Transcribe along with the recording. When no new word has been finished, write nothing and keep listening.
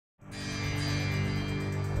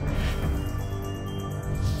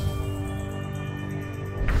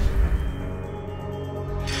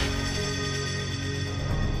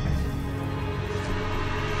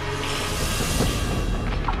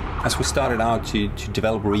As we started out to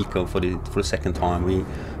develop Rico for the second time,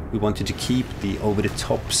 we wanted to keep the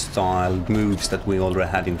over-the-top style moves that we already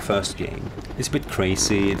had in the first game. It's a bit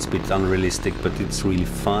crazy, it's a bit unrealistic, but it's really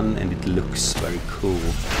fun and it looks very cool.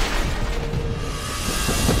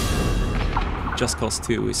 Just Cause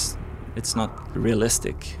 2 it's not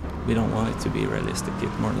realistic. We don't want it to be realistic.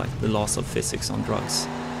 It's more like the laws of physics on drugs.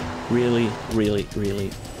 Really, really,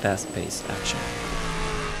 really fast-paced action.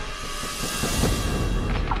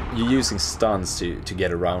 You're using stunts to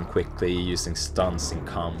get around quickly, you're using stunts in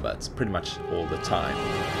combat pretty much all the time.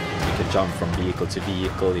 You can jump from vehicle to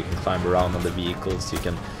vehicle, you can climb around on the vehicles, you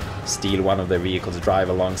can steal one of their vehicles, drive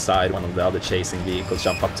alongside one of the other chasing vehicles,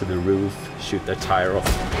 jump up to the roof, shoot their tire off.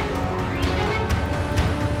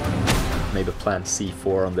 Maybe plant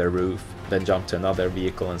C4 on their roof, then jump to another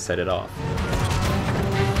vehicle and set it off.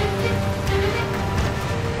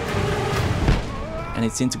 And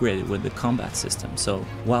it's integrated with the combat system, so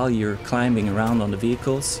while you're climbing around on the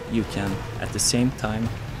vehicles, you can at the same time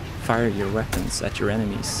fire your weapons at your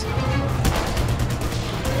enemies.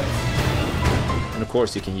 And of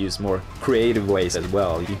course you can use more creative ways as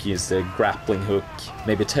well. You can use a grappling hook,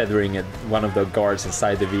 maybe tethering one of the guards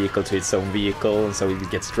inside the vehicle to its own vehicle, and so it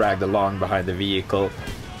gets dragged along behind the vehicle.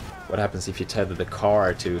 What happens if you tether the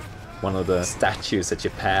car to one of the statues that you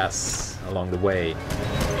pass along the way?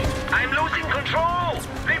 I'm losing control!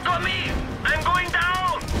 They've got me! I'm going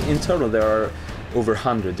down! In total there are over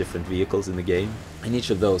 100 different vehicles in the game, and each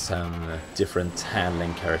of those have different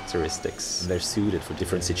handling characteristics. They're suited for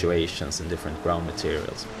different situations and different ground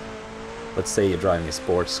materials. Let's say you're driving a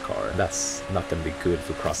sports car, that's not going to be good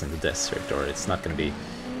for crossing the desert, or it's not going to be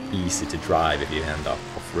easy to drive if you end up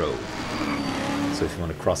off-road. So if you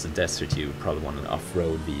want to cross the desert, you probably want an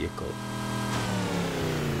off-road vehicle.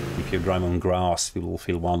 If you're driving on grass, you will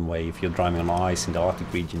feel one way. If you're driving on ice in the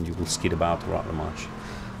Arctic region, you will skid about rather much.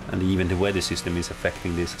 And even the weather system is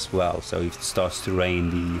affecting this as well. So if it starts to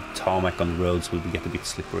rain, the tarmac on the roads will get a bit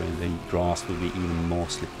slippery, and the grass will be even more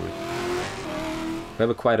slippery. We have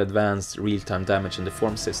a quite advanced real-time damage and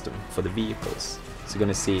deform system for the vehicles. So you're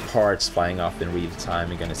going to see parts flying off in real time,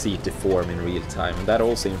 you're going to see it deform in real time, and that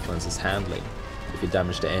also influences handling. If you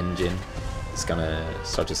damage the engine, it's going to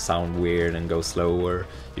start to sound weird and go slower.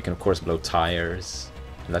 You can of course blow tires,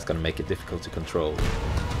 and that's going to make it difficult to control.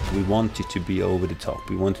 We want it to be over the top,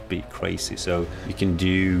 we want it to be crazy, so you can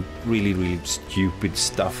do really, really stupid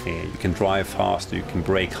stuff here. You can drive faster, you can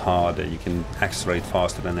brake harder, you can accelerate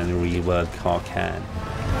faster than any real world car can.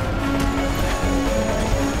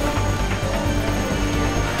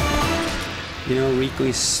 You know, Rico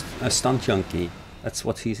is a stunt junkie. That's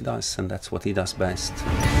what he does, and that's what he does best.